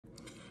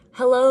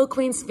Hello,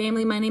 Queens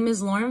family. My name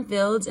is Lauren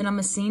Fields, and I'm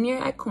a senior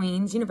at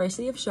Queens,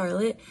 University of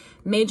Charlotte,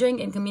 majoring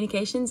in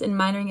communications and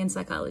minoring in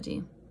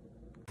psychology.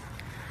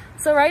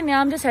 So right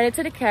now, I'm just headed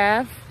to the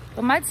caf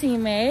with my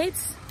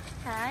teammates.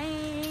 Hi.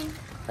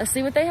 Let's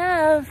see what they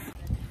have.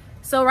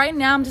 So right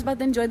now, I'm just about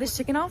to enjoy this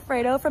chicken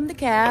Alfredo from the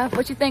caf.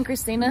 What you think,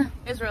 Christina?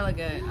 It's really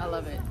good. I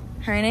love it.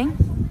 Her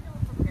name?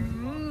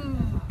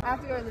 I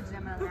have to go to the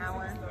gym in an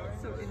hour.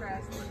 So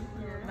stressed.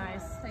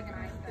 Nice. Take a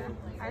nice bath.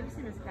 I haven't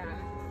seen this cat.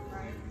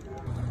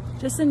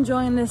 Just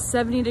enjoying this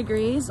 70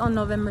 degrees on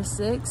November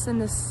 6th and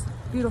this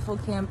beautiful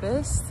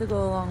campus to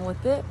go along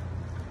with it.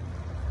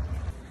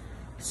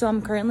 So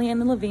I'm currently in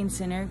the Levine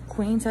Center.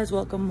 Queens has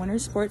welcomed winter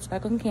sports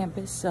back on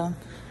campus, so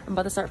I'm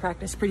about to start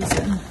practice pretty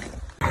soon.